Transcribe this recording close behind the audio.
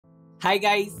Hi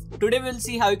guys, today we'll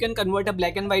see how you can convert a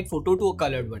black and white photo to a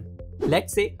colored one.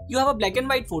 Let's say you have a black and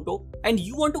white photo and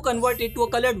you want to convert it to a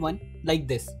colored one like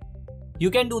this. You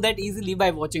can do that easily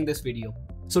by watching this video.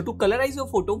 So to colorize your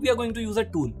photo, we are going to use a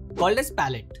tool called as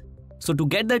palette. So to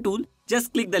get the tool,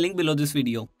 just click the link below this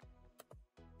video.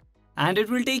 And it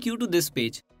will take you to this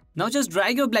page. Now just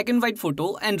drag your black and white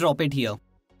photo and drop it here.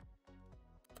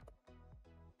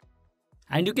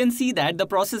 And you can see that the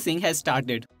processing has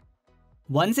started.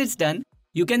 Once it's done,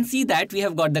 you can see that we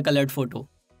have got the colored photo.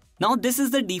 Now this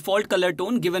is the default color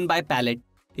tone given by palette.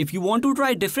 If you want to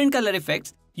try different color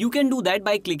effects, you can do that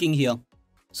by clicking here.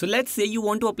 So let's say you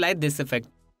want to apply this effect.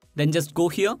 Then just go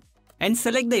here and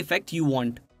select the effect you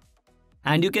want.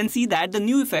 And you can see that the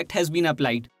new effect has been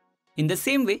applied. In the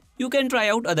same way, you can try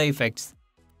out other effects.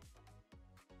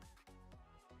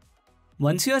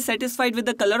 Once you are satisfied with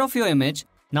the color of your image,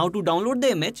 now to download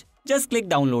the image, just click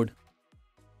download.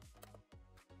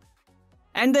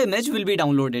 And the image will be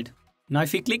downloaded. Now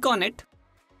if you click on it,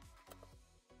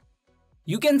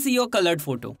 you can see your colored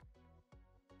photo.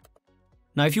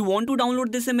 Now if you want to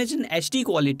download this image in HD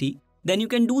quality, then you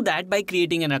can do that by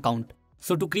creating an account.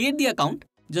 So to create the account,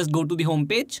 just go to the home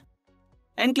page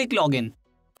and click login.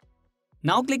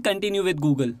 Now click continue with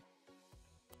Google.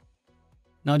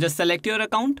 Now just select your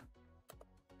account.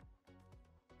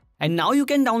 And now you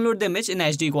can download the image in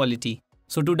HD quality.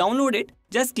 So to download it,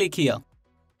 just click here.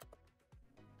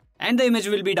 And the image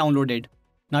will be downloaded.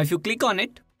 Now if you click on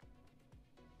it,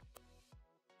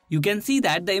 you can see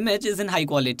that the image is in high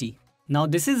quality. Now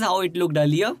this is how it looked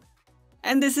earlier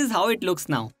and this is how it looks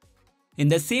now. In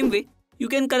the same way, you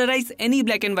can colorize any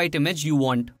black and white image you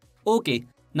want. Okay,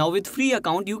 now with free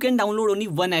account you can download only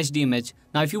one HD image.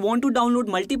 Now if you want to download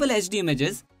multiple HD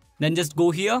images, then just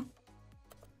go here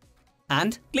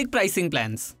and click pricing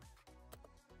plans.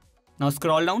 Now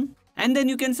scroll down and then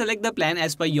you can select the plan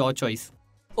as per your choice.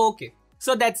 Okay,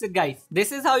 so that's it guys.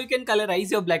 This is how you can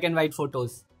colorize your black and white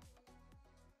photos.